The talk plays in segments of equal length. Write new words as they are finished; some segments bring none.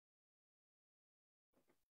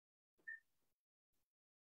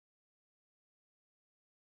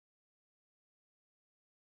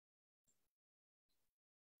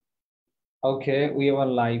Okay, we are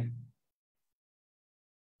live.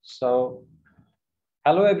 So,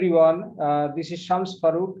 hello everyone. This is Shams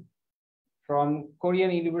Faruque from Korean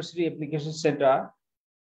University Application Center.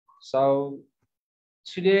 So,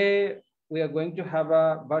 today we are going to have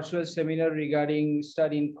a virtual seminar regarding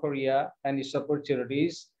study in Korea and its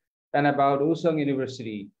opportunities and about Woosong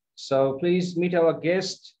University. So, please meet our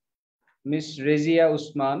guest, Ms. Rezia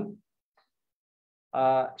Usman.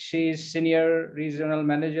 She is Senior Regional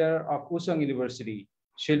Manager of Woosong University.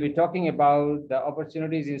 She'll be talking about the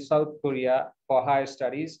opportunities in South Korea for higher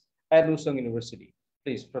studies at Woosong University.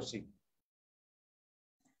 Please proceed.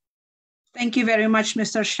 Thank you very much,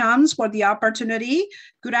 Mr. Shams, for the opportunity.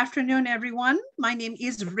 Good afternoon, everyone. My name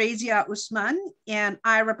is Rezia Usman, and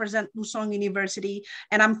I represent Woosong University,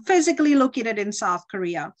 and I'm physically located in South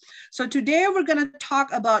Korea. So today we're going to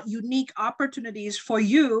talk about unique opportunities for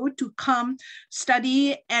you to come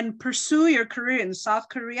study and pursue your career in South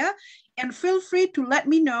Korea. And feel free to let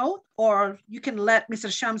me know, or you can let Mr.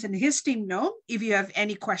 Shams and his team know if you have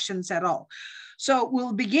any questions at all. So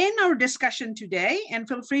we'll begin our discussion today, and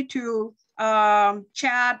feel free to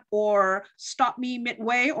chat or stop me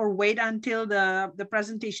midway or wait until the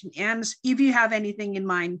presentation ends if you have anything in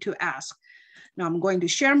mind to ask. Now I'm going to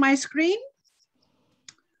share my screen.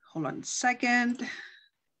 Hold on a second.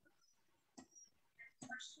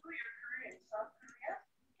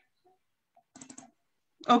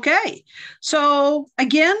 Okay, so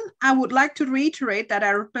again, I would like to reiterate that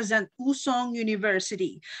I represent Woosong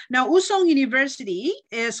University. Now, Woosong University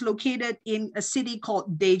is located in a city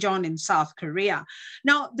called Daejeon in South Korea.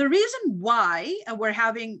 Now, the reason why we're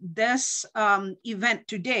having this event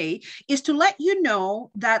today is to let you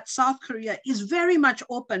know that South Korea is very much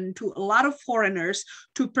open to a lot of foreigners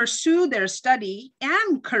to pursue their study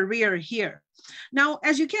and career here. Now,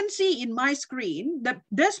 as you can see in my screen,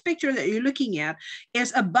 this picture that you're looking at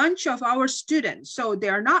is a bunch of our students. So they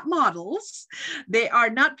are not models. They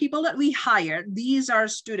are not people that we hire. These are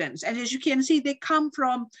students. And as you can see, they come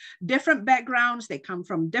from different backgrounds. They come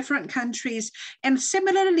from different countries. And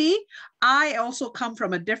similarly, I also come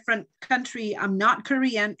from a different country. I'm not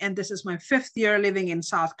Korean, and this is my 5th year living in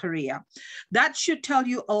South Korea. That should tell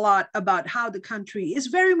you a lot about how the country is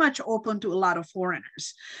very much open to a lot of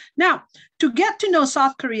foreigners. Now, to get to know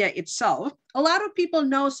South Korea itself, a lot of people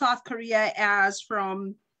know South Korea as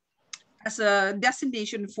a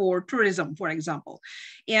destination for tourism, for example.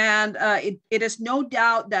 And it is no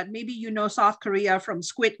doubt that maybe you know South Korea from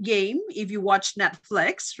Squid Game, if you watch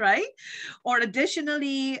Netflix, right? Or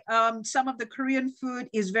additionally, some of the Korean food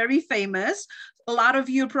is very famous. A lot of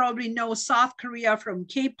you probably know South Korea from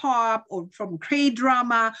K-pop or from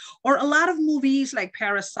K-drama or a lot of movies like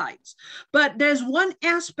Parasites. But there's one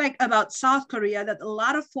aspect about South Korea that a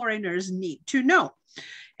lot of foreigners need to know,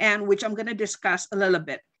 and which I'm going to discuss a little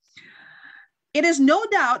bit. It is no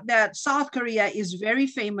doubt that South Korea is very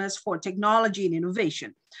famous for technology and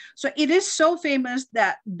innovation. So it is so famous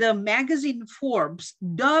that the magazine Forbes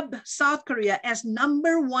dubbed South Korea as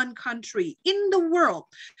 #1 country in the world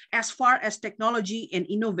as far as technology and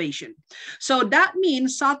innovation. So that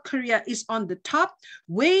means South Korea is on the top,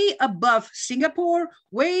 way above Singapore,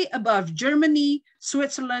 way above Germany,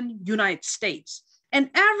 Switzerland, United States. And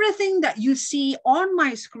everything that you see on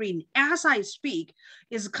my screen as I speak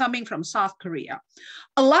is coming from South Korea.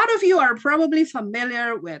 A lot of you are probably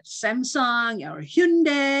familiar with Samsung or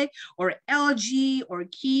Hyundai or LG or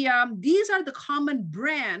Kia. These are the common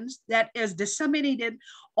brands that is disseminated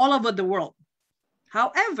all over the world.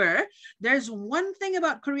 However, there's one thing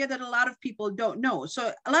about Korea that a lot of people don't know.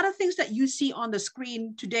 So a lot of things that you see on the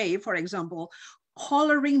screen today, for example,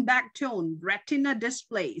 coloring back tone, retina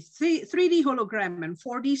display, 3D hologram, and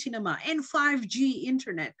 4D cinema, and 5G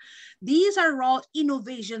internet. These are all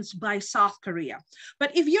innovations by South Korea.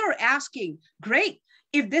 But if you're asking, great,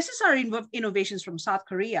 if this is our innovations from South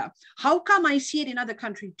Korea, how come I see it in other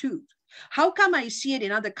countries too? How come I see it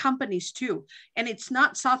in other companies too? And it's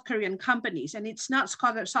not South Korean companies, and it's not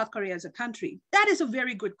South Korea as a country. That is a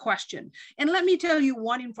very good question. And let me tell you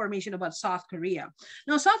one information about South Korea.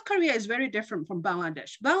 Now, South Korea is very different from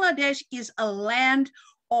Bangladesh. Bangladesh is a land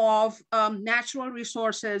of natural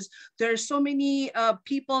resources. There's so many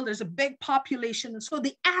people, there's a big population. So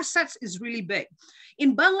the assets is really big.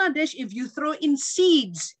 In Bangladesh, if you throw in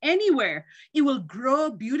seeds anywhere, it will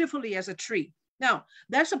grow beautifully as a tree. Now,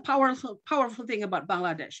 that's a powerful thing about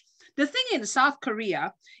Bangladesh. The thing in South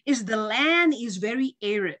Korea is the land is very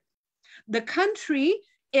arid. The country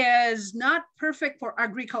is not perfect for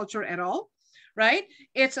agriculture at all, right?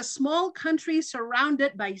 It's a small country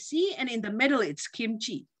surrounded by sea, and in the middle, it's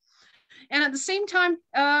kimchi. And at the same time,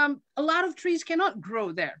 a lot of trees cannot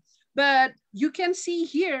grow there. But you can see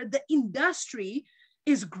here, the industry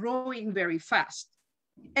is growing very fast.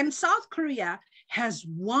 And South Korea has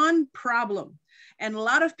one problem. And a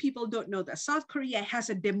lot of people don't know that South Korea has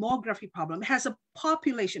a demography problem, has a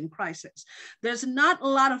population crisis. There's not a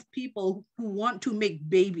lot of people who want to make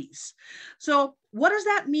babies. So what does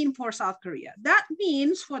that mean for South Korea? That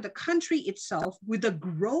means for the country itself, with a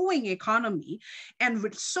growing economy and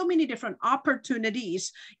with so many different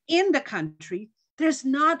opportunities in the country, there's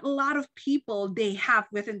not a lot of people they have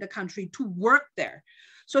within the country to work there.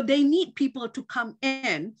 So they need people to come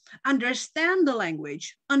in, understand the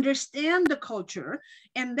language, understand the culture,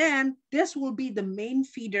 and then this will be the main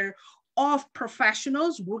feeder of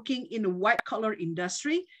professionals working in the white collar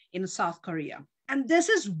industry in South Korea. And this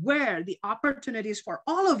is where the opportunities for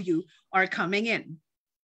all of you are coming in.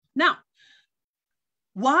 Now,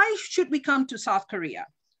 why should we come to South Korea?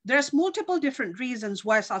 There's multiple different reasons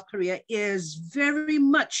why South Korea is very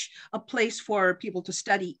much a place for people to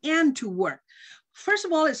study and to work. First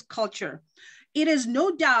of all, is culture. It is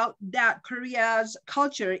no doubt that Korea's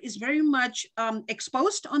culture is very much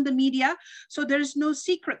exposed on the media. So there's no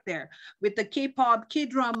secret there with the K-pop,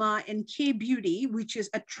 K-drama, and K-beauty, which is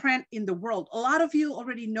a trend in the world. A lot of you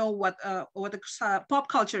already know what the pop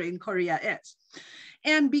culture in Korea is.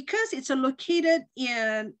 And because it's located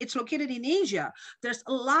in Asia, there's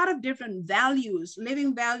a lot of different values,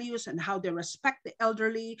 living values, and how they respect the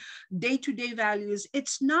elderly, day-to-day values.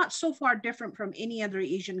 It's not so far different from any other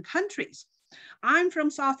Asian countries. I'm from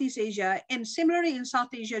Southeast Asia, and similarly in South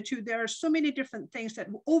Asia too, there are so many different things that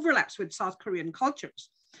overlaps with South Korean cultures.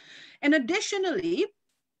 And additionally,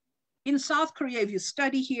 in South Korea, if you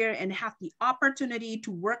study here and have the opportunity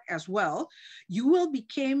to work as well, you will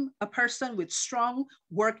become a person with strong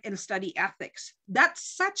work and study ethics. That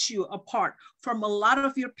sets you apart from a lot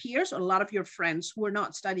of your peers or a lot of your friends who are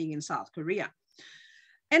not studying in South Korea.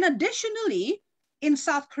 And additionally, in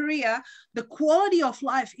South Korea, the quality of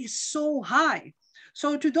life is so high.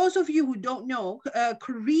 So to those of you who don't know,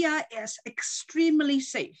 Korea is extremely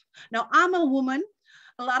safe. Now, I'm a woman.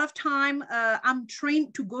 A lot of time, I'm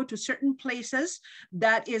trained to go to certain places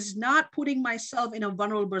that is not putting myself in a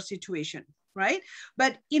vulnerable situation, right?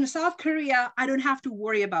 But in South Korea, I don't have to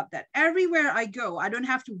worry about that. Everywhere I go, I don't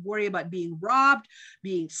have to worry about being robbed,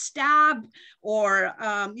 being stabbed, or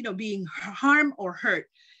being harmed or hurt.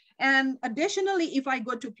 And additionally, if I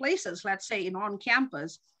go to places, let's say on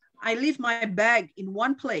campus, I leave my bag in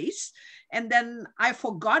one place and then I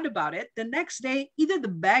forgot about it. The next day, either the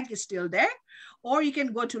bag is still there, or you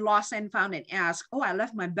can go to Lost and Found and ask, oh, I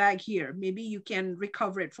left my bag here. Maybe you can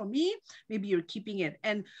recover it for me. Maybe you're keeping it.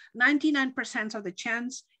 And 99% of the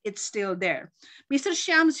chance it's still there. Mr.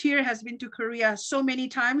 Shams here has been to Korea so many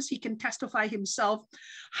times. He can testify himself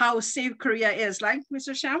how safe Korea is. Like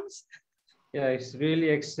Mr. Shams? Yeah, it's really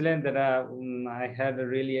excellent that I had a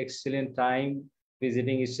really excellent time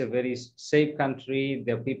visiting. It's a very safe country.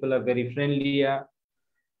 The people are very friendly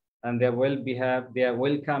and they're well behaved. They are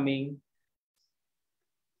welcoming.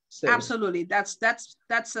 So, absolutely, that's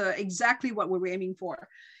exactly what we're aiming for.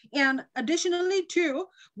 And additionally, too,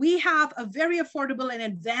 we have a very affordable and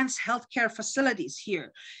advanced healthcare facilities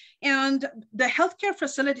here. And the healthcare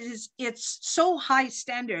facilities, it's so high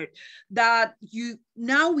standard that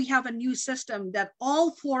now we have a new system that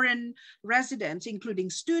all foreign residents,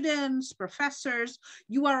 including students, professors,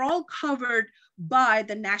 you are all covered by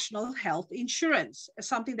the national health insurance,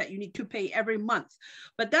 something that you need to pay every month.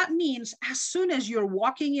 But that means as soon as you're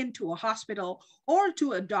walking into a hospital or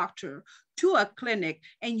to a doctor, to a clinic,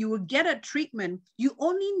 and you will get a treatment, you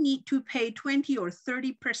only need to pay 20 or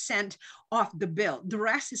 30% of the bill. The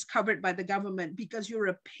rest is covered by the government because you're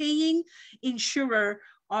a paying insurer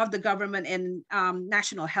of the government and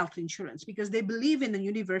national health insurance because they believe in the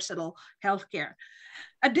universal healthcare.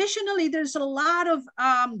 Additionally, there's a lot of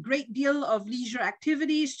great deal of leisure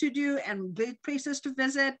activities to do and great places to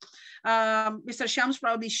visit. Mr. Shams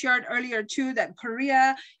probably shared earlier too that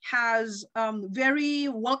Korea has very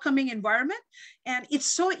welcoming environment, and it's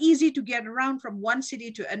so easy to get around from one city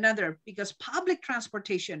to another because public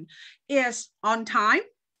transportation is on time,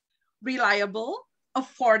 reliable,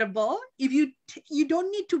 affordable. If you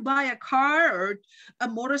don't need to buy a car or a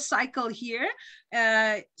motorcycle here,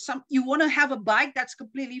 you want to have a bike, that's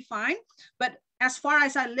completely fine. But as far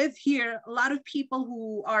as I live here, a lot of people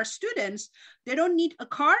who are students, they don't need a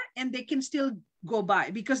car and they can still go by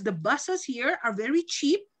because the buses here are very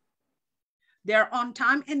cheap. They're on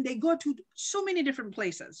time and they go to so many different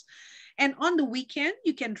places. And on the weekend,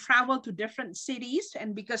 you can travel to different cities.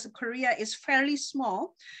 And because Korea is fairly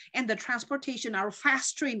small and the transportation, our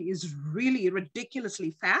fast train is really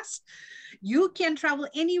ridiculously fast, you can travel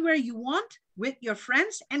anywhere you want with your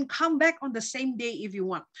friends and come back on the same day if you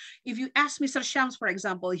want. If you ask Mr. Shams, for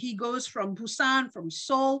example, he goes from Busan, from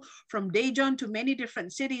Seoul, from Daejeon to many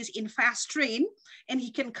different cities in fast train, and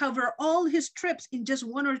he can cover all his trips in just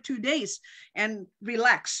 1 or 2 days and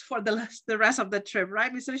relax for the rest of the trip,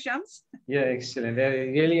 right, Mr. Shams? Yeah, excellent.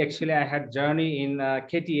 Really, actually, I had journey in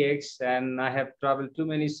KTX, and I have traveled too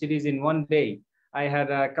many cities in one day. I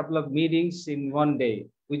had a couple of meetings in one day,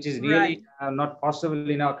 which is really not possible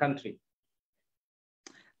in our country.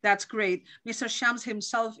 That's great. Mr. Shams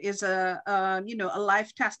himself is a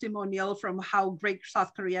life testimonial from how great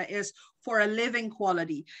South Korea is for a living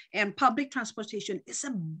quality. And public transportation is a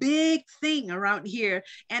big thing around here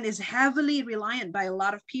and is heavily reliant by a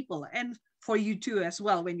lot of people, and for you too as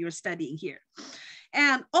well when you're studying here.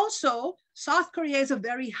 And also, South Korea is a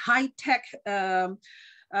very high-tech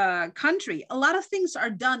country. A lot of things are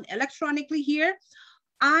done electronically here.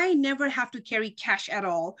 I never have to carry cash at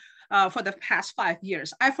all. For the past 5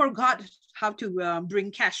 years. I forgot how to bring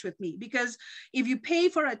cash with me, because if you pay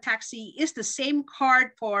for a taxi, it's the same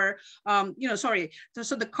card for,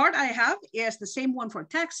 So the card I have is the same one for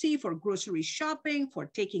taxi, for grocery shopping, for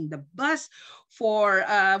taking the bus, for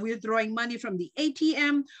withdrawing money from the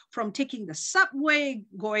ATM, from taking the subway,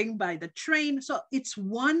 going by the train. So it's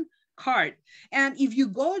one card. And if you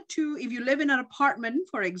live in an apartment,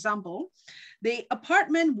 for example, the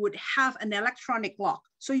apartment would have an electronic lock,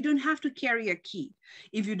 so you don't have to carry a key.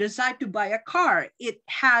 If you decide to buy a car, it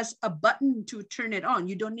has a button to turn it on.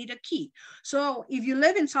 You don't need a key. So if you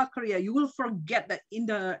live in South Korea, you will forget that in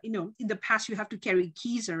the past you have to carry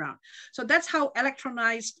keys around. So that's how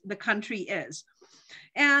electronized the country is.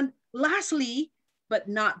 And lastly, but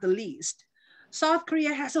not the least, South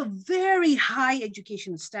Korea has a very high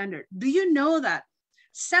education standard. Do you know that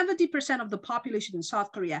 70% of the population in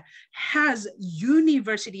South Korea has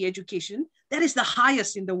university education? That is the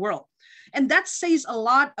highest in the world. And that says a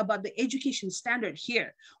lot about the education standard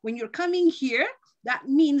here. When you're coming here, that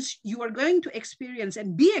means you are going to experience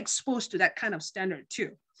and be exposed to that kind of standard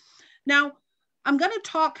too. Now, I'm going to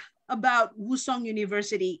talk about Woosong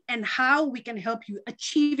University and how we can help you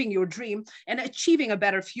achieving your dream and achieving a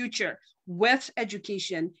better future with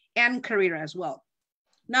education and career as well.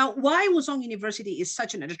 Now, why Woosong University is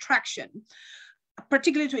such an attraction,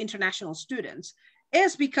 particularly to international students,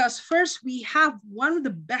 is because first, we have one of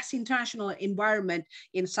the best international environment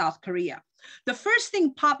in South Korea. The first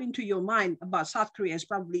thing pop into your mind about South Korea is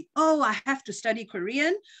probably, oh, I have to study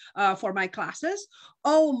Korean for my classes.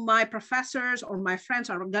 Oh, my professors or my friends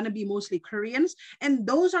are gonna be mostly Koreans. And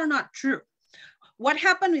those are not true. What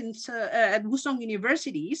happened at Woosong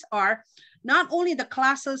universities are not only the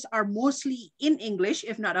classes are mostly in English,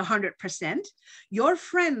 if not 100%, your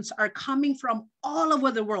friends are coming from all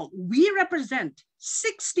over the world. We represent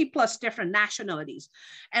 60 plus different nationalities.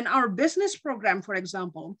 And our business program, for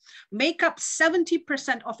example, make up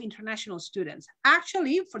 70% of international students.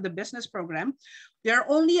 Actually, for the business program, they're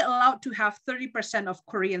only allowed to have 30% of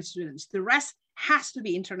Korean students. The rest has to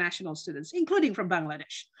be international students, including from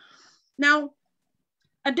Bangladesh. Now,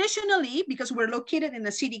 additionally, because we're located in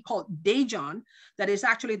a city called Daejeon, that is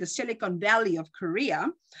actually the Silicon Valley of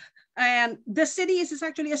Korea, and the city is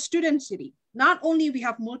actually a student city. Not only we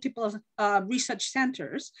have multiple research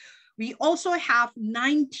centers, we also have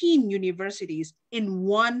 19 universities in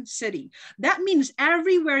one city. That means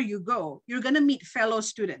everywhere you go, you're gonna meet fellow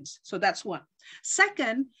students. So that's one.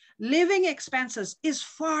 Second, living expenses is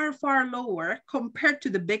far, far lower compared to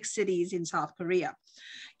the big cities in South Korea.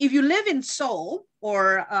 If you live in Seoul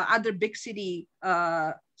or other big city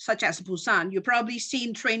such as Busan, you've probably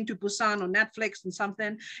seen Train to Busan on Netflix and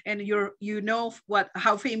something, and you know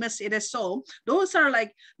how famous it is. Seoul. Those are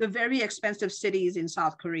like the very expensive cities in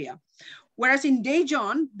South Korea. Whereas in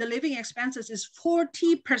Daejeon, the living expenses is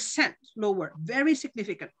 40% lower, very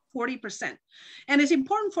significant, 40%. And it's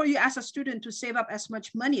important for you as a student to save up as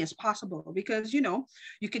much money as possible, because you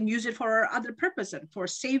can use it for other purposes, for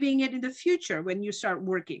saving it in the future when you start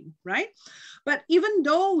working, right? But even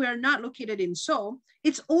though we're not located in Seoul,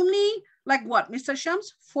 it's only like what, Mr.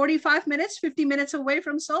 Shams, 45 minutes, 50 minutes away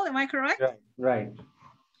from Seoul, am I correct? Right.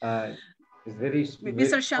 It's very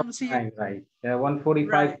Mr. Shams here. Right.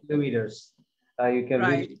 145 kilometers. You can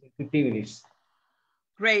reach in 50 minutes.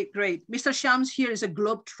 Great, great. Mr. Shams here is a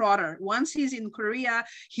globetrotter. Once he's in Korea,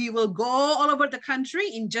 he will go all over the country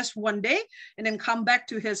in just one day and then come back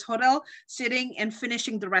to his hotel, sitting and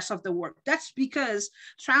finishing the rest of the work. That's because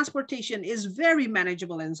transportation is very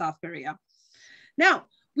manageable in South Korea. Now,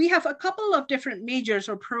 we have a couple of different majors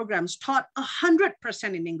or programs taught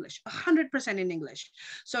 100% in English, 100% in English.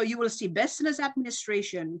 So you will see business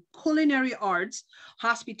administration, culinary arts,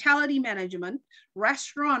 hospitality management,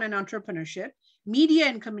 restaurant and entrepreneurship, media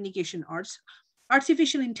and communication arts,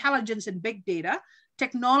 artificial intelligence and big data,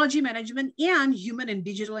 technology management, and human and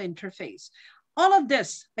digital interface. All of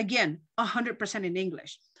this, again, 100% in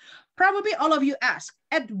English. Probably all of you ask,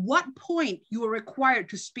 at what point you are required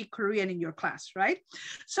to speak Korean in your class, right?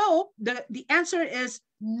 So the answer is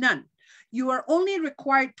none. You are only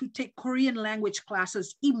required to take Korean language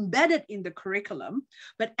classes embedded in the curriculum,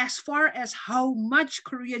 but as far as how much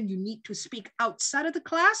Korean you need to speak outside of the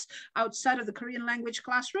class, outside of the Korean language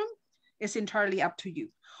classroom, is entirely up to you.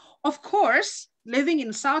 Of course, living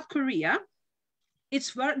in South Korea,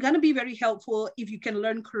 it's going to be very helpful if you can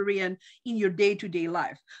learn Korean in your day-to-day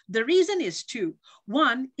life. The reason is two.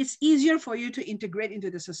 One, it's easier for you to integrate into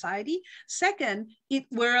the society. Second, it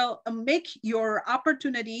will make your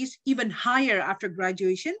opportunities even higher after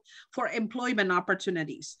graduation for employment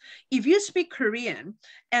opportunities. If you speak Korean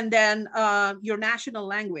and then your national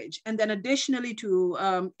language, and then additionally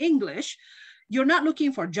to English, you're not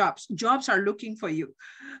looking for jobs. Jobs are looking for you.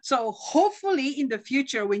 So hopefully in the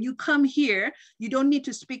future, when you come here, you don't need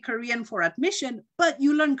to speak Korean for admission, but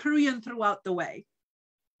you learn Korean throughout the way.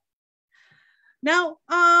 Now,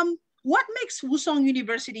 what makes Woosong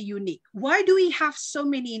University unique? Why do we have so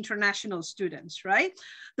many international students, right?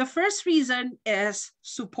 The first reason is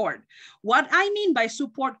support. What I mean by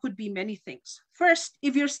support could be many things. First,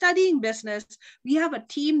 if you're studying business, we have a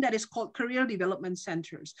team that is called Career Development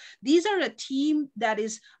Centers. These are a team that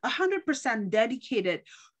is 100% dedicated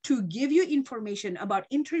to give you information about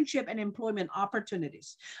internship and employment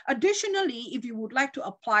opportunities. Additionally, if you would like to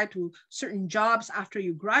apply to certain jobs after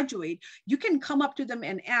you graduate, you can come up to them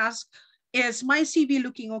and ask, is my CV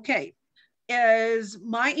looking okay? Is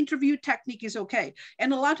my interview technique is okay?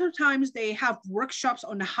 And a lot of times they have workshops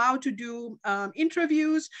on how to do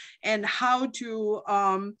interviews and how to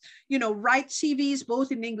write CVs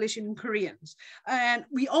both in English and in Korean. And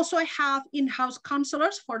we also have in-house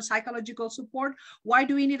counselors for psychological support. Why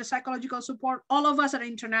do we need a psychological support? All of us are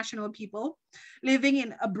international people living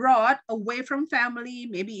in abroad, away from family.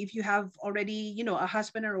 Maybe if you have already, a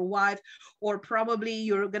husband or a wife, or probably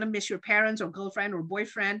you're gonna miss your parents or girlfriend or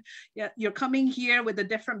boyfriend. Yeah, you're coming here with a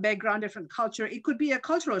different background, different culture. It could be a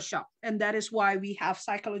cultural shock. And that is why we have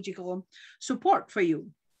psychological support for you.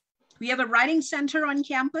 We have a writing center on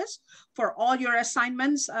campus for all your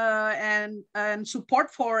assignments and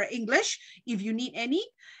support for English if you need any.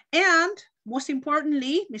 And most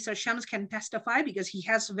importantly, Mr. Shams can testify because he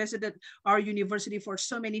has visited our university for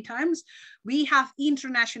so many times. We have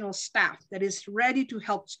international staff that is ready to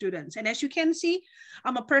help students. And as you can see,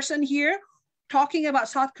 I'm a person here talking about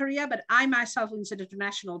South Korea, but I myself is an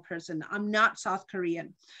international person. I'm not South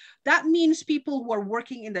Korean. That means people who are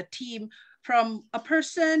working in the team, from a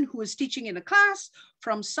person who is teaching in a class,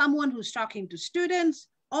 from someone who's talking to students,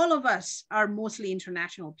 all of us are mostly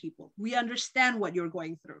international people. We understand what you're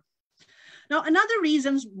going through. Now, another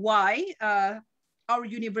reasons why our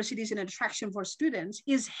university is an attraction for students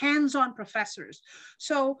is hands-on professors.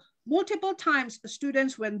 So multiple times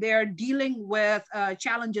students, when they're dealing with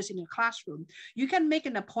challenges in a classroom, you can make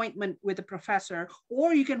an appointment with a professor,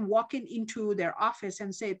 or you can walk into their office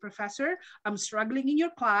and say, Professor, I'm struggling in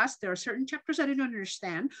your class. There are certain chapters I don't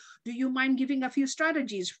understand. Do you mind giving a few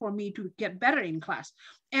strategies for me to get better in class?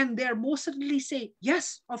 And they're most certainly say,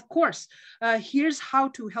 yes, of course. Here's how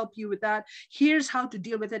to help you with that. Here's how to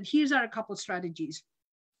deal with it. Here's our couple strategies.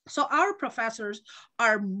 So our professors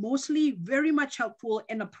are mostly very much helpful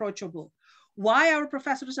and approachable. Why our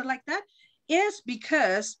professors are like that is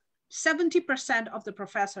because 70% of the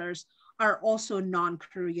professors are also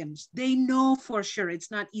non-Koreans. They know for sure it's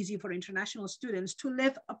not easy for international students to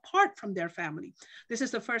live apart from their family. This is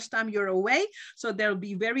the first time you're away, so they'll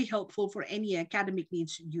be very helpful for any academic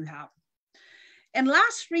needs you have. And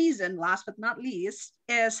last reason, last but not least,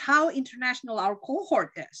 is how international our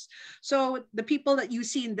cohort is. So the people that you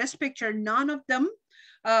see in this picture, none of them,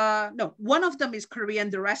 one of them is Korean,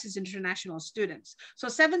 the rest is international students. So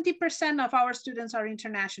 70% of our students are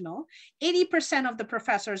international, 80% of the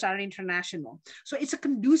professors are international. So it's a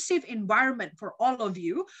conducive environment for all of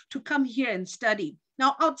you to come here and study.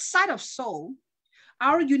 Now, outside of Seoul,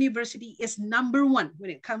 our university is #1 when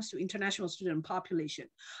it comes to international student population.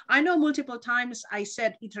 I know multiple times I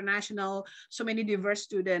said international, so many diverse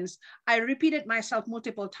students. I repeated myself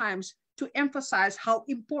multiple times to emphasize how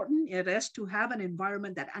important it is to have an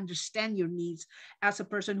environment that understands your needs as a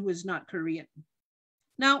person who is not Korean.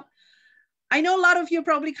 Now, I know a lot of you are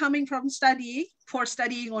probably coming from studying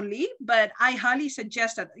only, but I highly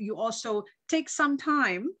suggest that you also take some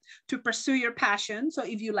time to pursue your passion. So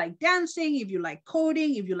if you like dancing, if you like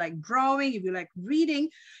coding, if you like drawing, if you like reading,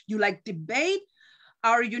 you like debate,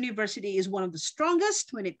 our university is one of the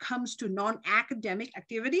strongest when it comes to non-academic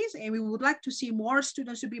activities, and we would like to see more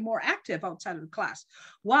students to be more active outside of the class.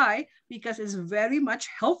 Why? Because it's very much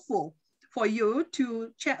helpful for you to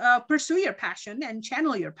pursue your passion and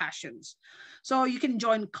channel your passions. So you can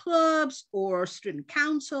join clubs or student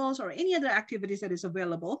councils or any other activities that is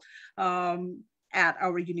available at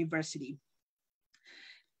our university.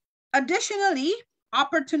 Additionally,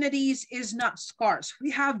 opportunities is not scarce.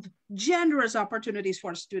 We have generous opportunities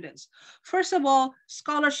for students. First of all,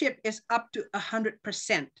 scholarship is up to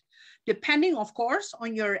 100%. Depending, of course,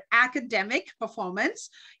 on your academic performance.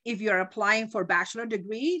 If you're applying for a bachelor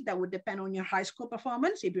degree, that would depend on your high school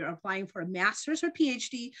performance. If you're applying for a master's or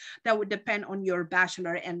PhD, that would depend on your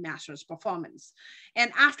bachelor and master's performance.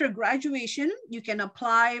 And after graduation, you can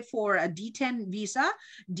apply for a D10 visa.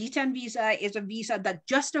 D10 visa is a visa that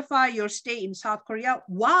justifies your stay in South Korea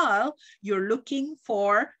while you're looking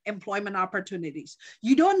for employment opportunities.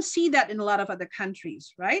 You don't see that in a lot of other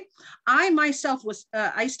countries, right? I myself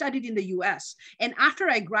I studied in the US, and after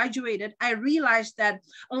I graduated, I realized that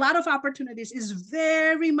a lot of opportunities is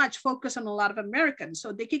very much focused on a lot of Americans.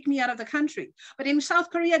 So they kicked me out of the country. But in South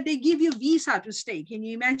Korea, they give you visa to stay. Can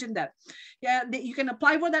you imagine that? Yeah, you can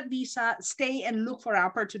apply for that visa, stay and look for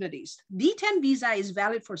opportunities. D10 visa is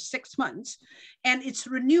valid for 6 months, and it's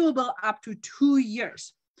renewable up to 2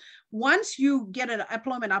 years. Once you get an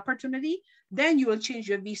employment opportunity, then you will change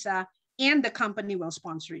your visa and the company will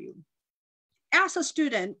sponsor you. As a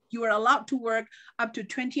student, you are allowed to work up to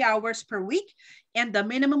 20 hours per week, and the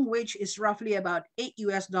minimum wage is roughly about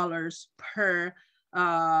 $8 per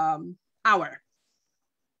hour.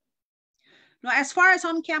 Now, as far as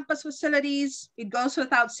on-campus facilities, it goes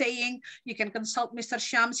without saying, you can consult Mr.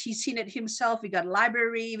 Shams. He's seen it himself. We got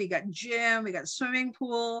library, we got gym, we got swimming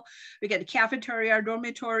pool, we got cafeteria,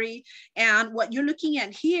 dormitory. And what you're looking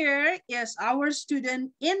at here is our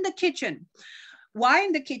student in the kitchen. Why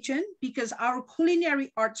in the kitchen? Because our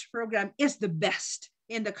culinary arts program is the best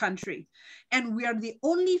in the country. And we are the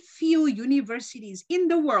only few universities in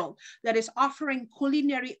the world that is offering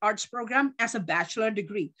culinary arts program as a bachelor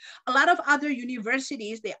degree. A lot of other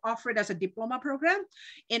universities, they offer it as a diploma program.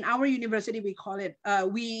 In our university, we call it,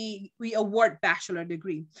 we award bachelor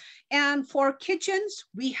degree. And for kitchens,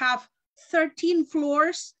 we have 13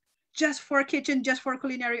 floors just for kitchen, just for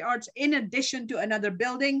culinary arts, in addition to another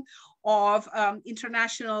building of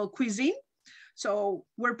international cuisine. So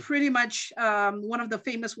we're pretty much one of the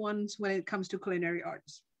famous ones when it comes to culinary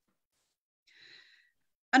arts.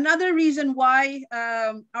 Another reason why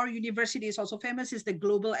our university is also famous is the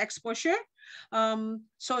global exposure.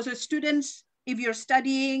 So the students, if you're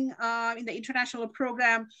studying in the international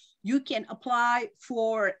program, you can apply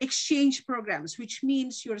for exchange programs, which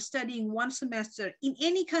means you're studying 1 semester in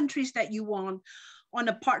any countries that you want on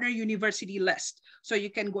a partner university list. So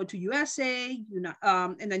you can go to USA,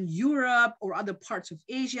 and then Europe or other parts of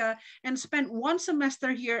Asia and spend 1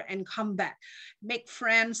 semester here and come back, make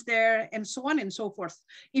friends there and so on and so forth.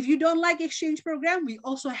 If you don't like exchange program, we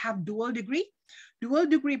also have dual degree. Dual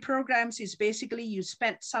degree programs is basically you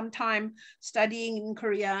spend some time studying in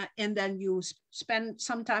Korea and then you spend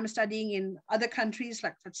some time studying in other countries,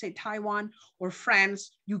 like let's say Taiwan or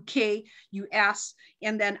France, UK, US.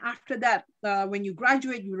 And then after that, when you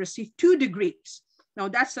graduate, you receive 2 degrees. Now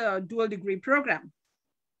that's a dual degree program.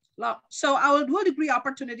 So our dual degree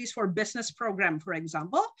opportunities for business program, for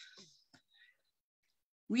example,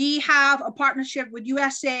 we have a partnership with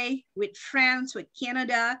USA, with France, with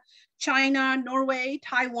Canada, China, Norway,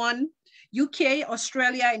 Taiwan, UK,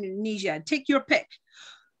 Australia, and Indonesia. Take your pick.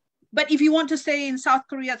 But if you want to stay in South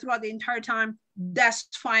Korea throughout the entire time, that's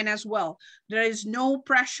fine as well. There is no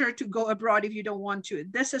pressure to go abroad if you don't want to.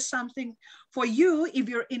 This is something for you if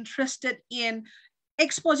you're interested in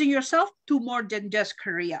exposing yourself to more than just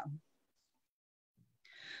Korea.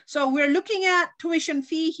 So we're looking at tuition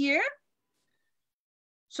fee here.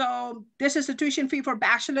 So this is the tuition fee for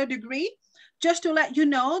bachelor degree. Just to let you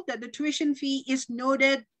know that the tuition fee is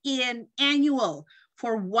noted in annual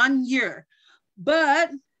for 1 year.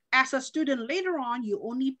 But as a student later on, you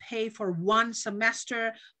only pay for 1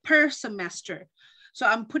 semester per semester. So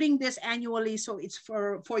I'm putting this annually, so it's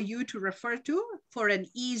for you to refer to for an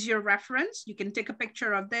easier reference. You can take a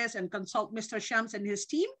picture of this and consult Mr. Shams and his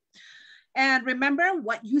team. And remember,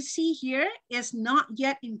 what you see here is not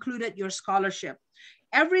yet included your scholarship.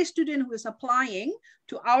 every student who is applying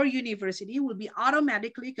to our university will be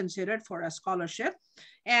automatically considered for a scholarship.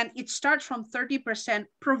 And it starts from 30%,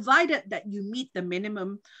 provided that you meet the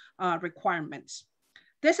minimum requirements.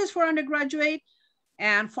 This is for undergraduate.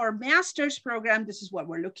 And for master's program, this is what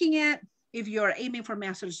we're looking at. If you're aiming for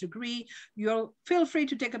master's degree, you'll feel free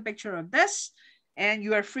to take a picture of this, and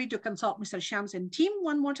you are free to consult Mr. Shams and team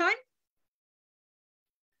one more time.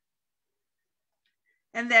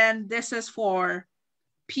 And then this is for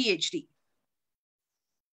PhD.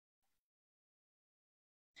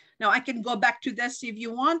 Now I can go back to this if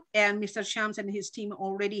you want, and Mr. Shams and his team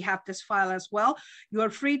already have this file as well. You are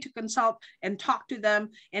free to consult and talk to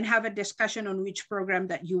them and have a discussion on which program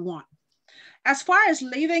that you want. As far as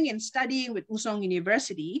living and studying with Woosong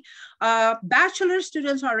University, bachelor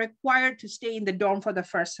students are required to stay in the dorm for the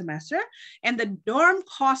first semester, and the dorm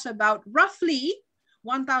costs about roughly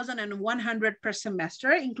 1,100 per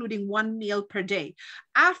semester, including 1 meal per day.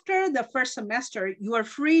 After the first semester, you are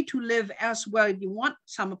free to live as well if you want,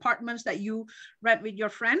 some apartments that you rent with your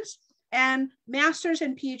friends. And master's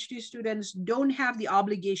and PhD students don't have the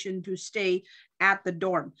obligation to stay at the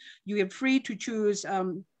dorm. You are free to choose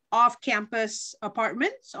off-campus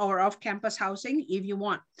apartments or off-campus housing if you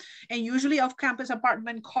want. And usually off-campus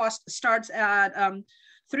apartment cost starts at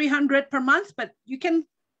 300 per month, but you can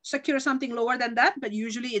secure something lower than that, but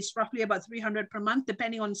usually it's roughly about 300 per month,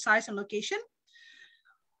 depending on size and location.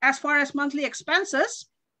 As far as monthly expenses,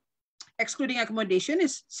 excluding accommodation,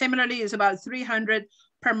 is similarly is about 300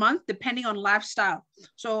 per month, depending on lifestyle.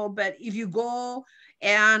 So, but if you go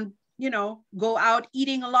and go out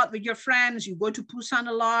eating a lot with your friends, you go to Busan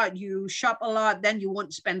a lot, you shop a lot, then you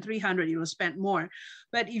won't spend 300, you will spend more.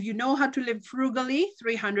 But if you know how to live frugally,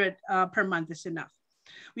 300 per month is enough.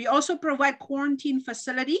 We also provide quarantine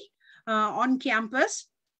facility on campus.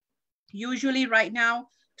 Usually right now,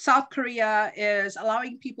 South Korea is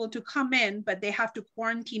allowing people to come in, but they have to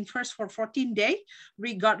quarantine first for 14 days,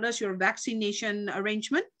 regardless your vaccination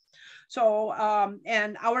arrangement. So,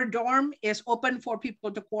 and our dorm is open for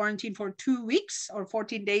people to quarantine for 2 weeks or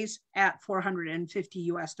 14 days at $450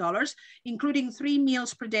 US, including 3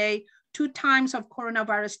 meals per day, 2 times of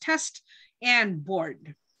coronavirus test, and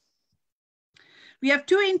board. We have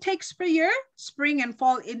 2 intakes per year, spring and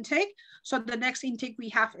fall intake. So the next intake we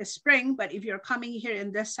have is spring, but if you're coming here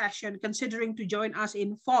in this session, considering to join us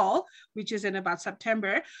in fall, which is in about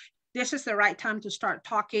September, this is the right time to start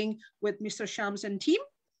talking with Mr. Shams and team.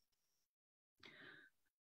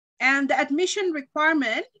 And the admission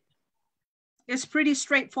requirement is pretty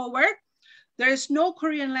straightforward. There is no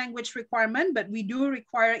Korean language requirement, but we do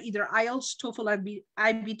require either IELTS, TOEFL,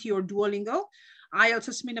 IBT, or Duolingo. IELTS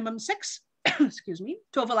is minimum 6. Excuse me,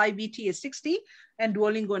 TOEFL IBT is 60 and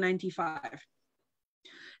Duolingo 95.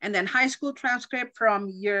 And then high school transcript from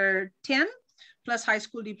year 10 plus high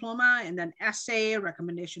school diploma, and then essay,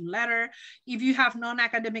 recommendation letter. If you have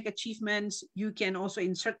non-academic achievements, you can also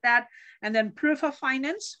insert that. And then proof of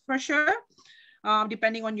finance for sure,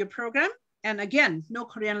 depending on your program. And again, no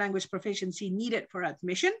Korean language proficiency needed for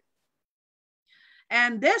admission.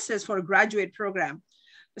 And this is for graduate program.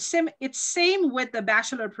 It's same with the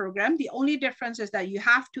bachelor program. The only difference is that you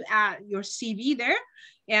have to add your CV there,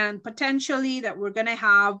 and potentially that we're going to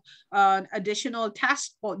have an additional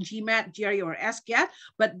test called GMAT, GRE, or SGAT,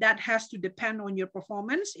 but that has to depend on your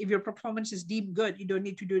performance. If your performance is deemed good, you don't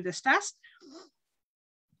need to do this test.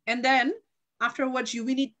 And then afterwards, you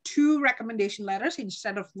will need 2 recommendation letters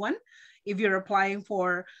instead of 1 if you're applying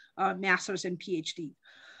for master's and PhD.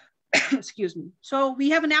 Excuse me. So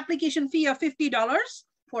we have an application fee of $50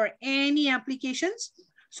 for any applications.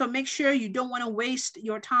 So make sure you don't want to waste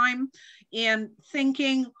your time in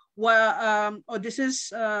thinking, well, oh, this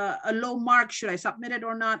is a low mark, should I submit it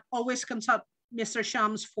or not? Always consult Mr.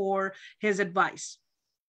 Shams for his advice.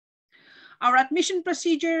 Our admission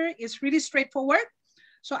procedure is really straightforward.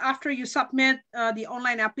 So after you submit the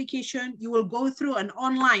online application, you will go through an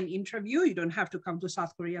online interview. You don't have to come to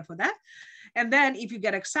South Korea for that. And then if you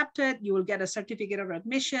get accepted, you will get a certificate of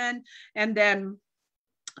admission, and then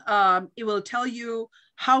it will tell you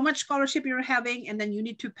how much scholarship you're having, and then you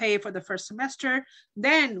need to pay for the first semester.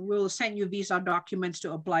 Then we'll send you visa documents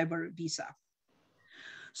to apply for a visa.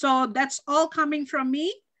 So that's all coming from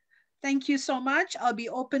me. Thank you so much. I'll be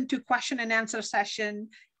open to question and answer session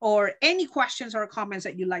or any questions or comments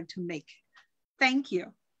that you'd like to make. Thank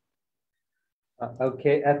you.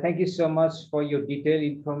 Okay, thank you so much for your detailed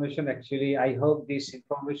information. Actually, I hope this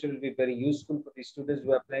information will be very useful for the students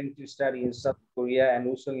who are planning to study in South Korea and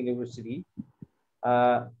Woosong University.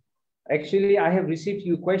 Actually, I have received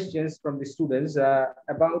few questions from the students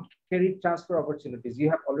about career transfer opportunities. You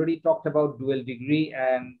have already talked about dual degree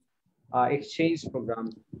and exchange program.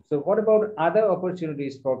 So what about other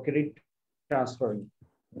opportunities for credit transferring?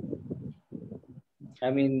 I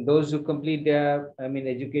mean, those who complete their,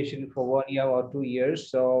 education for 1 year or 2 years.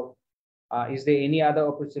 So is there any other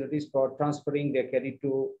opportunities for transferring their credit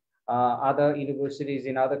to other universities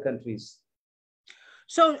in other countries?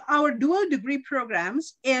 So our dual degree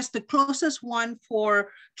programs is the closest one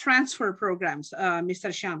for transfer programs,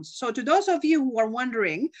 Mr. Shams. So to those of you who are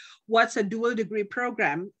wondering what's a dual degree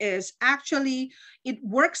program is actually, it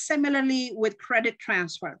works similarly with credit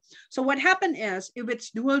transfer. So what happened is if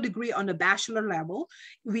it's dual degree on the bachelor level,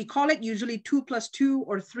 we call it usually 2+2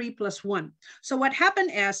 or 3+1. So what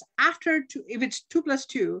happened is if it's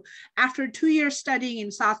 2+2, after 2 years studying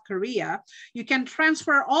in South Korea, you can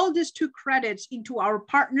transfer all these 2 credits into our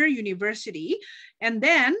partner university. And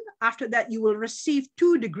then after that, you will receive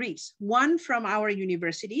 2 degrees, one from our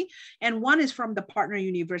university and one is from the partner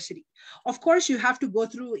university. Of course, you have to go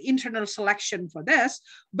through internal selection for this,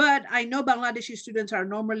 but I know Bangladeshi students are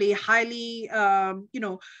normally highly,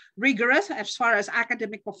 rigorous as far as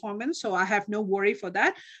academic performance. So I have no worry for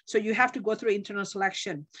that. So you have to go through internal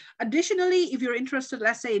selection. Additionally, if you're interested,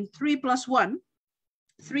 let's say in 3+1,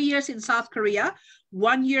 3 years in South Korea,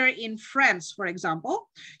 1 year in France, for example,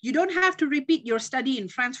 you don't have to repeat your study in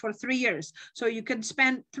France for 3 years. So you can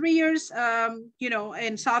spend 3 years,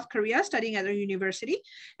 in South Korea studying at a university,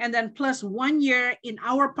 and then plus 1 year in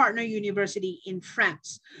our partner university in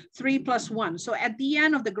France, 3+1. So at the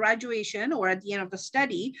end of the graduation or at the end of the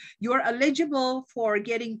study, you're eligible for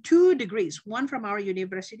getting 2 degrees, one from our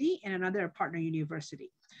university and another partner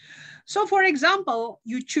university. So for example,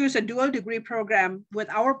 you choose a dual degree program with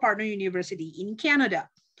our partner university in Canada.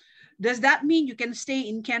 Does that mean you can stay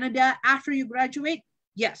in Canada after you graduate?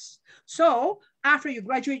 Yes. So after you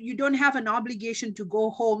graduate, you don't have an obligation to go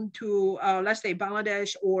home to, let's say,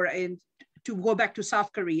 Bangladesh or to go back to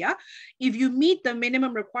South Korea. If you meet the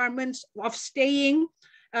minimum requirements of staying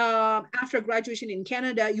after graduation in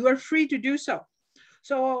Canada, you are free to do so.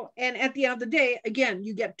 So, and at the end of the day, again,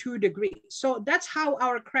 you get 2 degrees. So that's how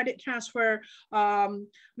our credit transfer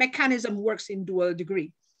mechanism works in dual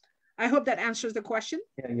degree. I hope that answers the question.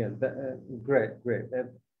 Yeah, great.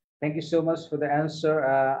 Thank you so much for the answer.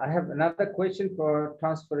 I have another question for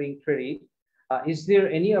transferring credit. Is there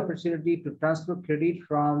any opportunity to transfer credit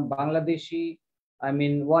from Bangladeshi,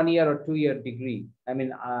 1 year or 2 year degree?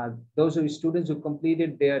 Those are students who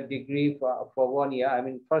completed their degree for 1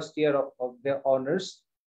 year, first year of their honors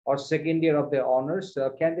or second year of their honors,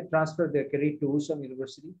 can they transfer their credit to Woosong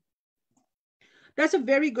University? That's a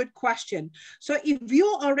very good question. So if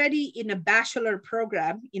you're already in a bachelor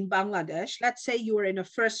program in Bangladesh, let's say you were in a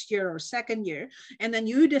first year or second year, and then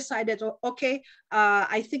you decided, okay,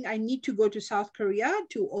 I think I need to go to South Korea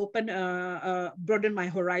to open, broaden my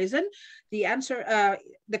horizon. The answer,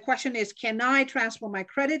 the question is, can I transfer my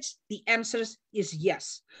credits? The answer is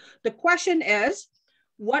yes. The question is,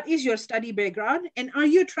 what is your study background? And are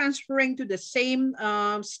you transferring to the same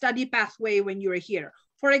study pathway when you're here?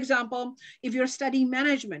 For example, if you're studying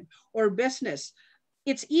management or business,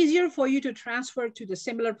 it's easier for you to transfer to the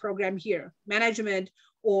similar program here, management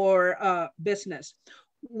or business.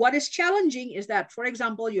 What is challenging is that, for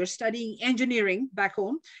example, you're studying engineering back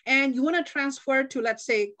home and you want to transfer to, let's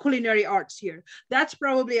say, culinary arts here. That's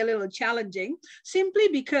probably a little challenging simply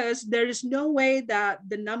because there is no way that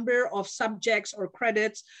the number of subjects or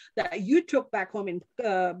credits that you took back home in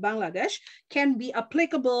Bangladesh can be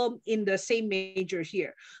applicable in the same major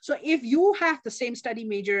here. So if you have the same study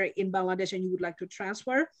major in Bangladesh and you would like to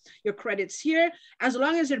transfer your credits here, as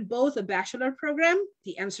long as they're both a bachelor program,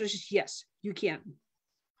 the answer is yes, you can.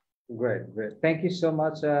 Great. Thank you so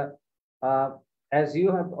much. As you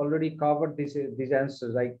have already covered these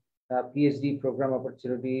answers, like PhD program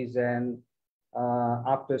opportunities and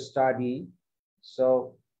after study.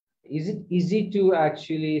 So is it easy to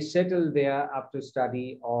actually settle there after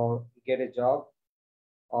study or get a job?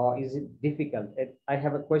 Or is it difficult? I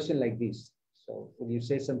have a question like this. So would you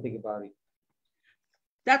say something about it?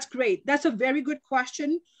 That's great. That's a very good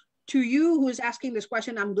question. To you who is asking this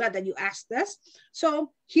question, I'm glad that you asked this.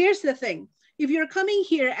 So here's the thing. If you're coming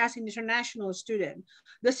here as an international student,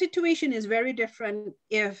 the situation is very different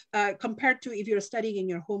if compared to if you're studying in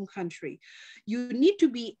your home country. You need to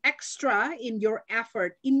be extra in your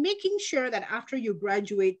effort in making sure that after you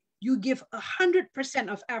graduate, you give 100%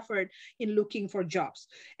 of effort in looking for jobs.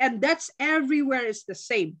 And that's everywhere is the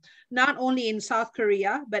same, not only in South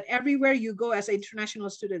Korea, but everywhere you go as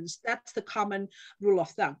international students, that's the common rule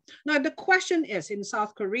of thumb. Now, the question is in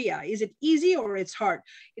South Korea, is it easy or it's hard?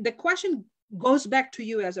 The question goes back to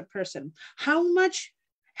you as a person. How much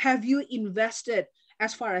have you invested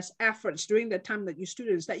as far as efforts during the time that you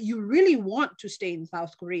students that you really want to stay in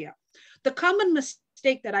South Korea. The common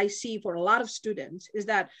mistake that I see for a lot of students is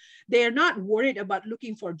that they're not worried about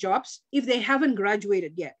looking for jobs if they haven't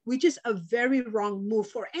graduated yet, which is a very wrong move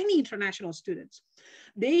for any international students.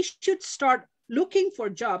 They should start looking for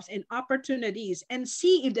jobs and opportunities and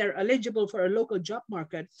see if they're eligible for a local job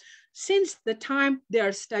market since the time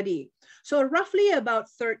they're studying. So roughly about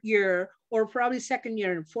third year or probably second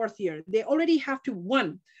year and fourth year, they already have to,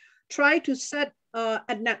 one, try to set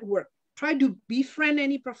a network, try to befriend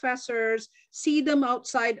any professors, see them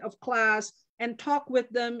outside of class and talk with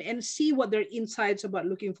them and see what their insights about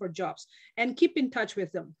looking for jobs and keep in touch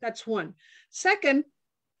with them. That's one. Second,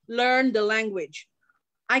 learn the language.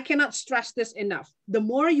 I cannot stress this enough. The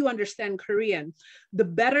more you understand Korean, the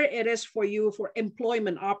better it is for you for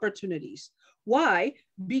employment opportunities. Why?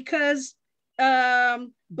 Because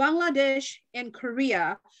Bangladesh and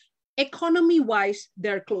Korea, economy-wise,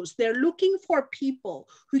 they're close. They're looking for people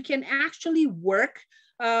who can actually work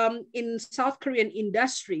in South Korean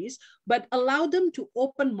industries, but allow them to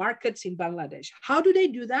open markets in Bangladesh. How do they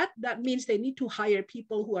do that? That means they need to hire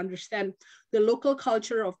people who understand the local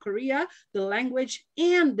culture of Korea, the language,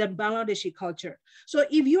 and the Bangladeshi culture. So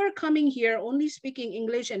if you are coming here only speaking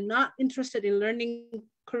English and not interested in learning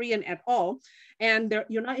Korean at all, and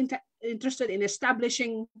you're not interested in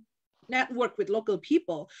establishing network with local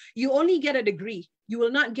people, you only get a degree. You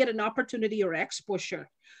will not get an opportunity or exposure.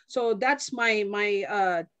 So that's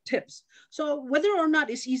my tips. So whether or not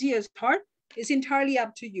it's easy as hard, it's entirely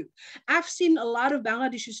up to you. I've seen a lot of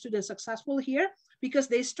Bangladeshi students successful here because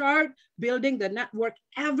they start building the network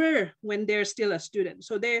ever when they're still a student.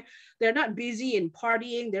 So they're not busy in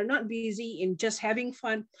partying, they're not busy in just having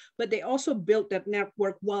fun, but they also built that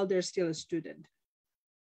network while they're still a student.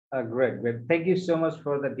 Great. Thank you so much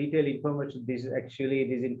for the detailed information. This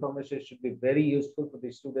information should be very useful for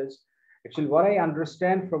the students. Actually, what I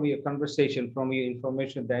understand from your conversation, from your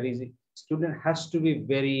information, that is, student has to be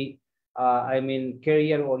very,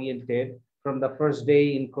 career oriented from the first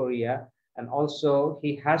day in Korea, and also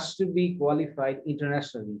he has to be qualified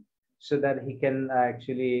internationally so that he can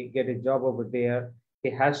actually get a job over there.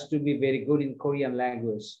 He has to be very good in Korean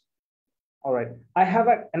language. All right. I have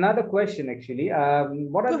another question, actually.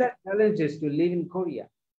 What are the challenges to live in Korea?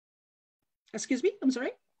 Excuse me, I'm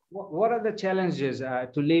sorry? What are the challenges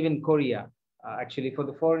to live in Korea, actually, for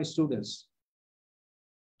the foreign students?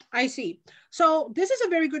 I see. So this is a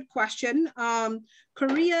very good question.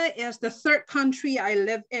 Korea is the third country I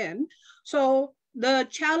live in. So the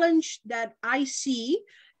challenge that I see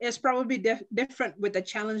is probably different with the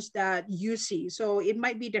challenge that you see. So it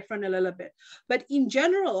might be different a little bit. But in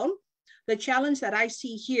general, the challenge that I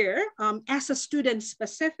see here as a student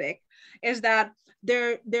specific is that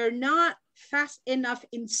they're not fast enough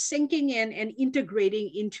in sinking in and integrating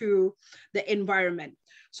into the environment.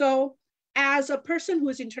 So as a person who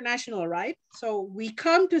is international, right? So we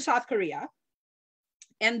come to South Korea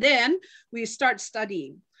and then we start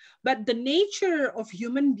studying. But the nature of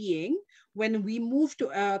human being, when we move to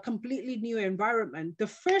a completely new environment, the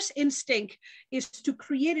first instinct is to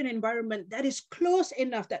create an environment that is close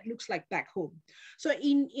enough that looks like back home. So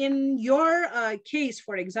in your case,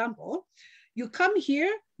 for example, you come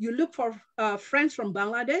here, you look for friends from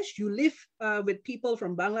Bangladesh, you live with people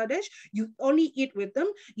from Bangladesh, you only eat with them,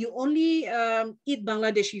 you only eat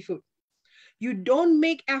Bangladeshi food. You don't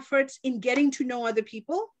make efforts in getting to know other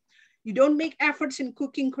people. You don't make efforts in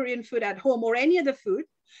cooking Korean food at home or any other food.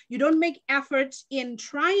 You don't make efforts in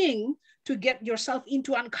trying to get yourself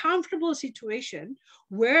into an uncomfortable situation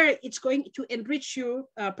where it's going to enrich you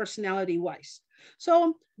personality-wise.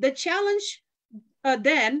 So the challenge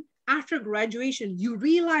then, after graduation, you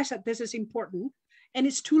realize that this is important and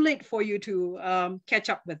it's too late for you to catch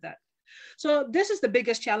up with that. So this is the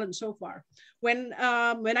biggest challenge so far. When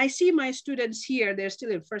I see my students here, they're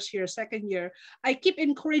still in first year, second year, I keep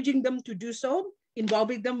encouraging them to do so,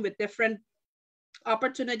 involving them with different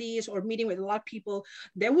opportunities or meeting with a lot of people.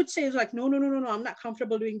 They would say like, no, I'm not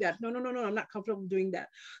comfortable doing that. No, I'm not comfortable doing that.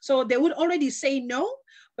 So they would already say no,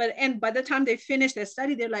 and by the time they finish their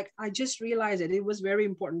study, they're like, I just realized it was very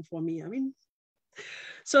important for me. I mean,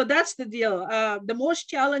 so that's the deal. The most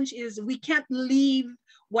challenge is we can't leave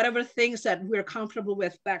whatever things that we're comfortable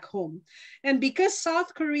with back home. And because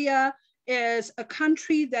South Korea is a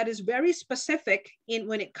country that is very specific in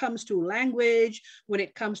when it comes to language, when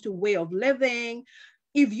it comes to way of living,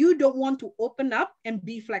 if you don't want to open up and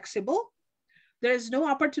be flexible, there's no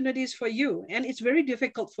opportunities for you and it's very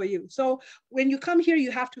difficult for you. So when you come here,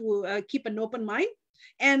 you have to keep an open mind,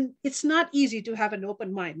 and it's not easy to have an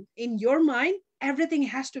open mind. In your mind, everything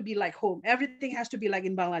has to be like home. Everything has to be like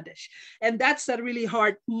in Bangladesh. And that's a really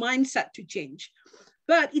hard mindset to change.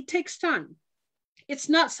 But it takes time. It's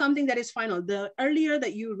not something that is final. The earlier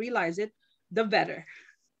that you realize it, the better.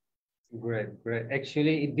 Great, great.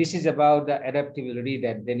 Actually, this is about the adaptability,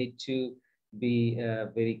 that they need to be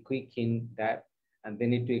very quick in that, and they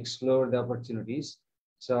need to explore the opportunities.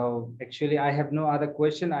 So actually, I have no other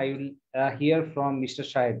question. I will hear from Mr.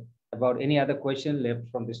 Shahid about any other question left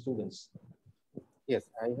from the students. Yes,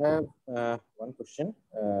 I have one question.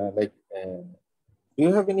 Do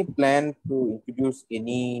you have any plan to introduce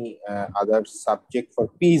any other subject for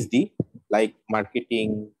PhD, like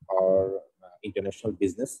marketing or international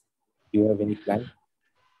business? Do you have any plan?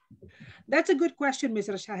 That's a good question,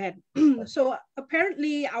 Mr. Shahed. So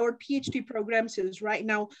apparently our PhD programs is right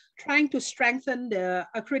now trying to strengthen the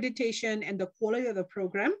accreditation and the quality of the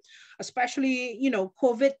program, especially,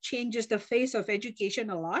 COVID changes the face of education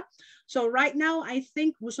a lot. So right now, I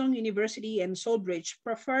think Woosong University and Seoul Bridge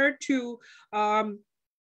prefer to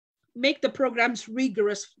make the programs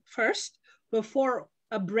rigorous first before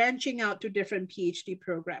branching out to different PhD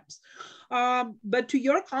programs. But to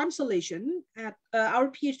your consolation,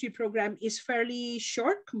 our PhD program is fairly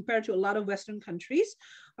short compared to a lot of Western countries.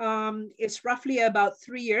 It's roughly about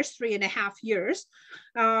 3 years, 3.5 years.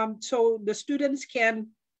 So the students can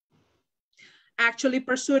actually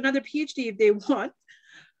pursue another PhD if they want.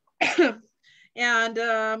 And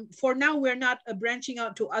for now, we're not branching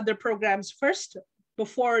out to other programs first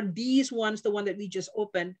before these ones, the one that we just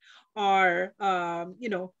opened, are,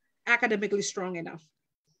 academically strong enough.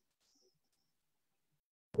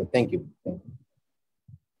 Thank you. Thank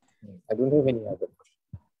you. I don't have any other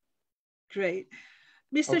questions. Great.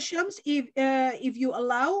 Mr. Shams, if you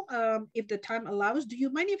allow, if the time allows, do you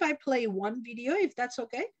mind if I play one video, if that's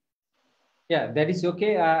okay? Yeah, that is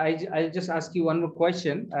okay. I'll just ask you one more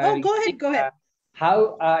question. Go ahead.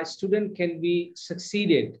 How a student can be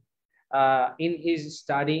succeeded in his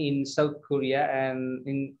study in South Korea and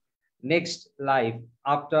in next life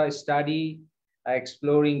after study,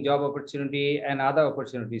 exploring job opportunity and other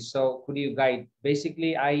opportunities. So could you guide?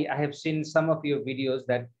 Basically, I have seen some of your videos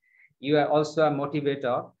that you are also a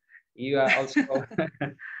motivator. You are also,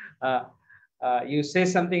 you say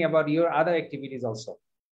something about your other activities also.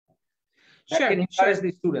 That can encourage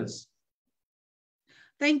the students.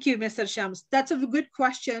 Thank you, Mr. Shams. That's a good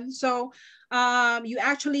question. So you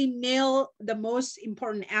actually nail the most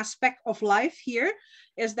important aspect of life here,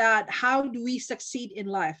 is that how do we succeed in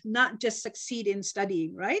life, not just succeed in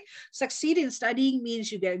studying, right? Succeed in studying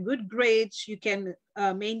means you get good grades, you can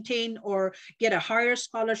maintain or get a higher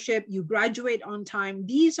scholarship, you graduate on time.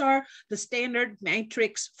 These are the standard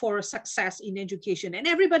metrics for success in education, and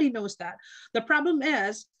everybody knows that. The problem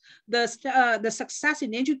is the success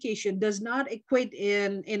in education does not equate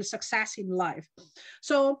in success in life.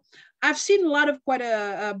 So I've seen a lot of quite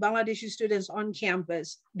a Bangladeshi students on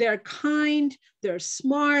campus. They're kind, they're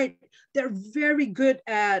smart, they're very good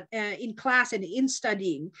at in class and in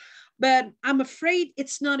studying. But I'm afraid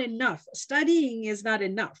it's not enough. Studying is not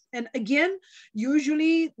enough. And again,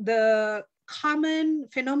 usually the common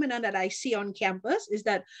phenomenon that I see on campus is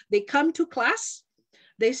that they come to class,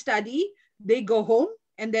 they study, they go home,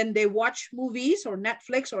 and then they watch movies or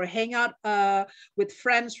Netflix or hang out with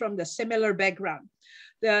friends from the similar background.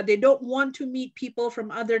 They don't want to meet people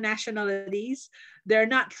from other nationalities. They're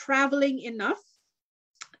not traveling enough.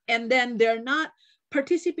 And then they're not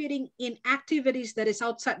participating in activities that is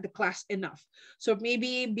outside the class enough. So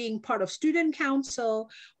maybe being part of student council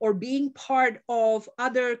or being part of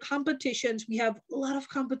other competitions. We have a lot of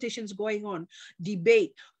competitions going on,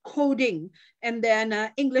 debate, coding, and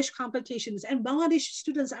then English competitions. And Bangladeshi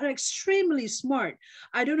students are extremely smart.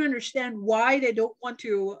 I don't understand why they don't want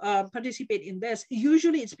to participate in this.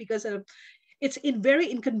 Usually it's because of it's very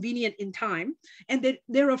inconvenient in time, and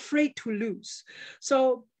they're afraid to lose.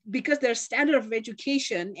 So because their standard of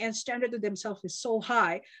education and standard of themselves is so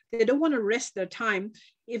high, they don't want to risk their time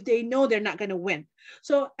if they know they're not going to win.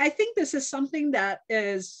 So I think this is something that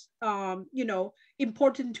is,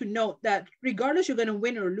 important to note, that regardless you're going to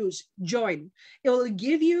win or lose, join. It will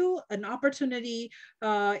give you an opportunity,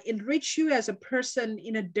 enrich you as a person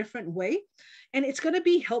in a different way. And it's going to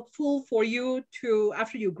be helpful for you to,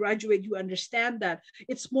 after you graduate, you understand that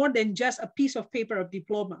it's more than just a piece of paper of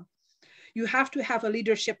diploma. You have to have a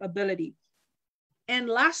leadership ability. And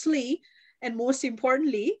lastly, and most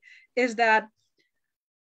importantly, is that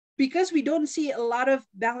because we don't see a lot of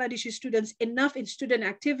Bangladeshi students enough in student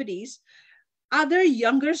activities, other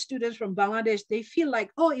younger students from Bangladesh, they feel like,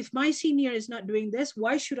 oh, if my senior is not doing this,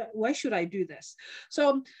 why should I do this?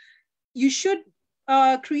 So you should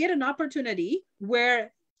create an opportunity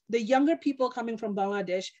where the younger people coming from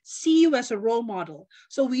Bangladesh see you as a role model.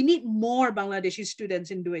 So we need more Bangladeshi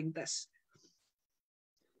students in doing this.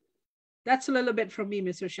 That's a little bit from me,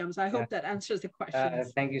 Mr. Shams. I hope that answers the question.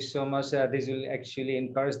 Thank you so much. This will actually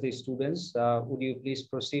encourage the students. Would you please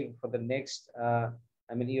proceed for the next?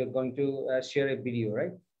 I mean, you're going to share a video,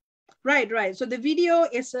 right? Right. So the video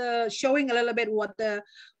is showing a little bit what the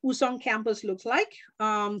Woosong campus looks like.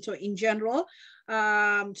 So in general,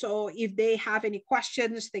 so if they have any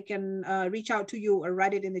questions, they can reach out to you or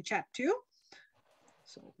write it in the chat too.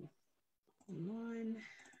 So one.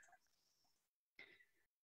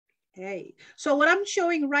 Okay, so what I'm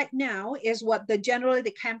showing right now is what generally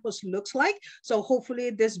the campus looks like. So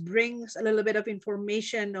hopefully this brings a little bit of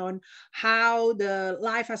information on how the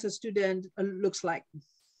life as a student looks like.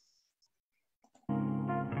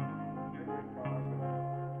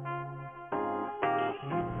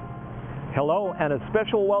 Hello, and a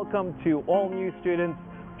special welcome to all new students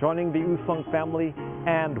joining the Woosong family,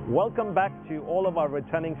 and welcome back to all of our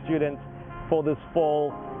returning students for this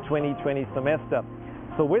fall 2020 semester.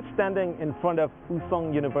 So we're standing in front of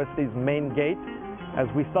Woosong University's main gate as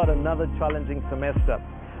we start another challenging semester.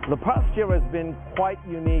 The past year has been quite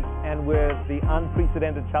unique, and with the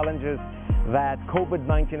unprecedented challenges that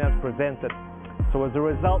COVID-19 has presented. So as a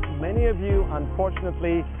result, many of you,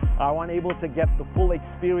 unfortunately, are unable to get the full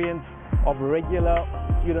experience of regular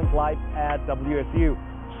student life at WSU.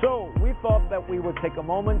 So we thought that we would take a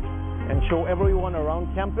moment and show everyone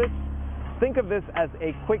around campus. Think of this as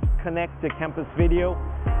a quick connect to campus video.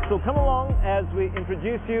 So come along as we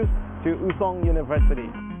introduce you to Woosong University.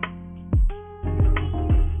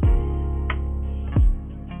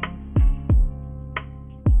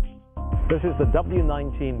 This is the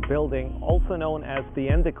W19 building, also known as the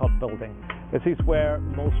Endicott building. This is where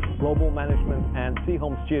most global management and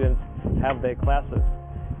C-Home students have their classes.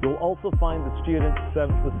 You'll also find the Student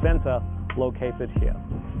Services Center located here.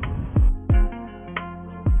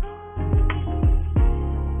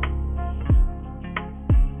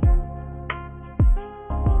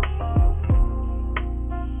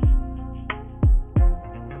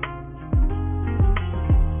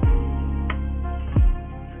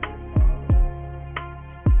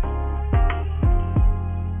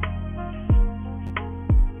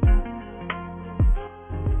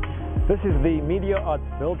 This is the Media Arts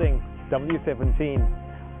Building,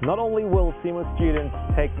 W17. Not only will SEMA students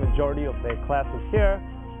take majority of their classes here,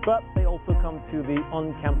 but they also come to the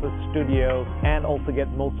on-campus studio and also get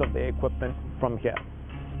most of their equipment from here.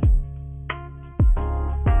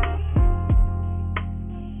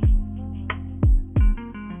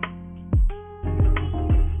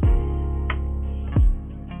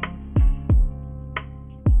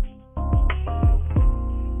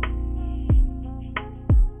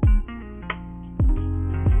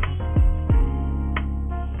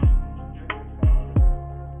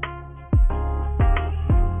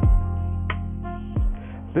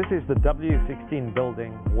 This is the W16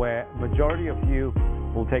 building, where majority of you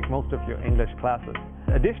will take most of your English classes.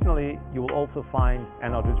 Additionally, you will also find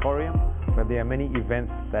an auditorium where there are many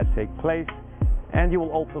events that take place, and you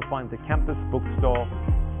will also find the campus bookstore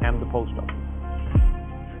and the post office.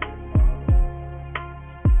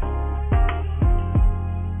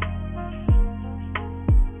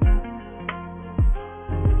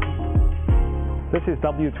 This is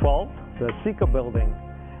W12, the Seeker building.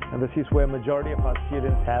 And this is where majority of our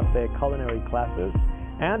students have their culinary classes.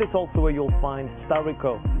 And it's also where you'll find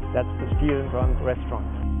Starico, that's the student-run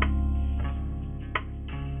restaurant.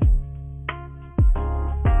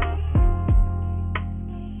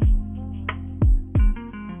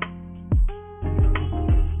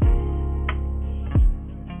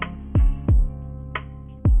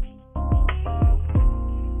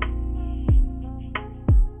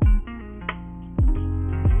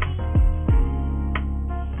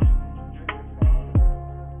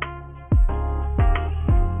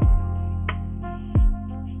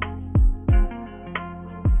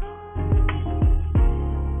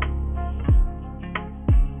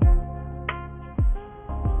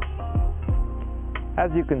 As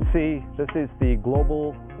you can see, this is the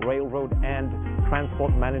Global Railroad and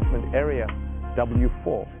Transport Management Area,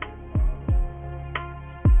 W4.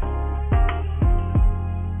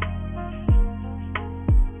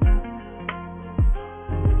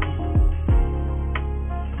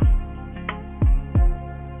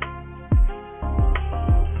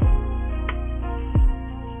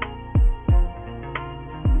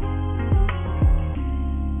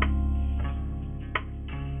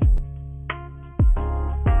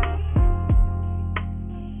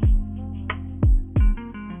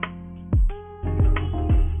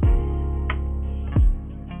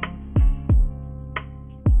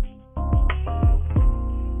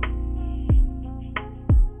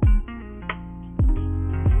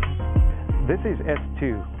 This is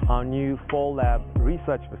S2, our new fall lab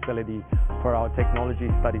research facility for our Technology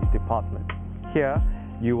Studies Department. Here,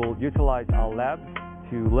 you will utilize our labs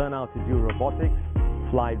to learn how to do robotics,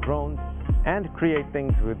 fly drones, and create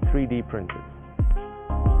things with 3D printers.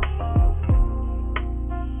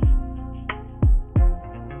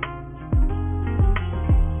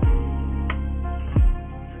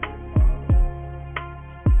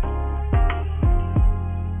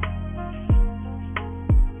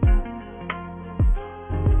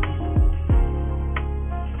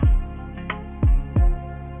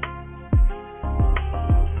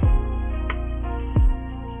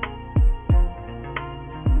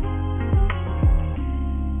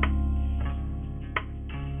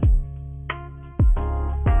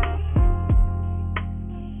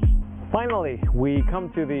 Finally, we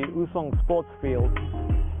come to the Woosong sports field.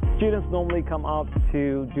 Students normally come out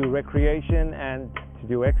to do recreation and to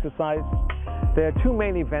do exercise. There are two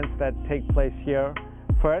main events that take place here.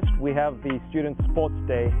 First, we have the Student Sports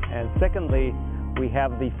Day, and secondly, we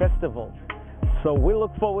have the festival. So we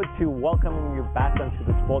look forward to welcoming you back onto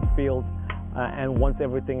the sports field and once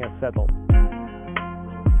everything is settled.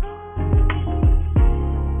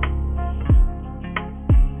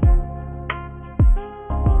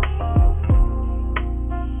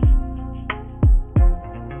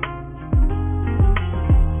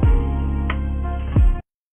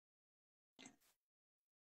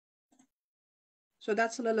 So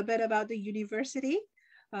that's a little bit about the university.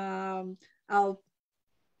 I'll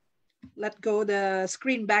let go the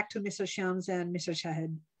screen back to Mr. Shams and Mr.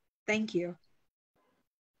 Shahid. Thank you.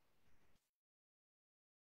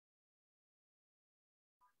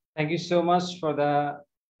 Thank you so much for the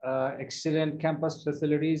excellent campus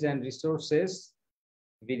facilities and resources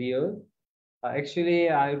video. Actually,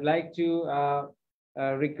 I would like to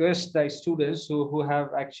request the students who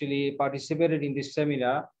have actually participated in this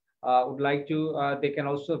seminar would like to, they can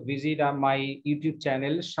also visit my YouTube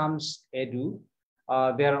channel, Shams Edu.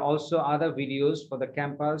 There are also other videos for the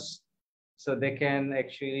campus, so they can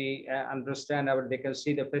actually understand, they can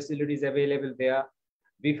see the facilities available there.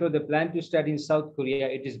 Before they plan to study in South Korea,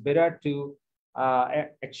 it is better to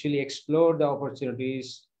actually explore the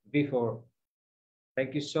opportunities before.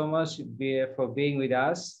 Thank you so much for being with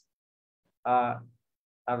us. Have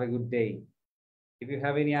a good day. If you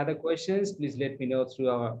have any other questions, please let me know through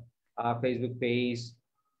our Facebook page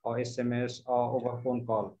or SMS or over phone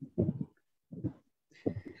call.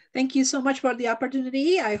 Thank you so much for the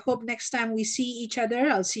opportunity. I hope next time we see each other,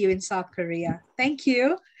 I'll see you in South Korea. Thank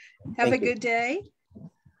you. Have a good day.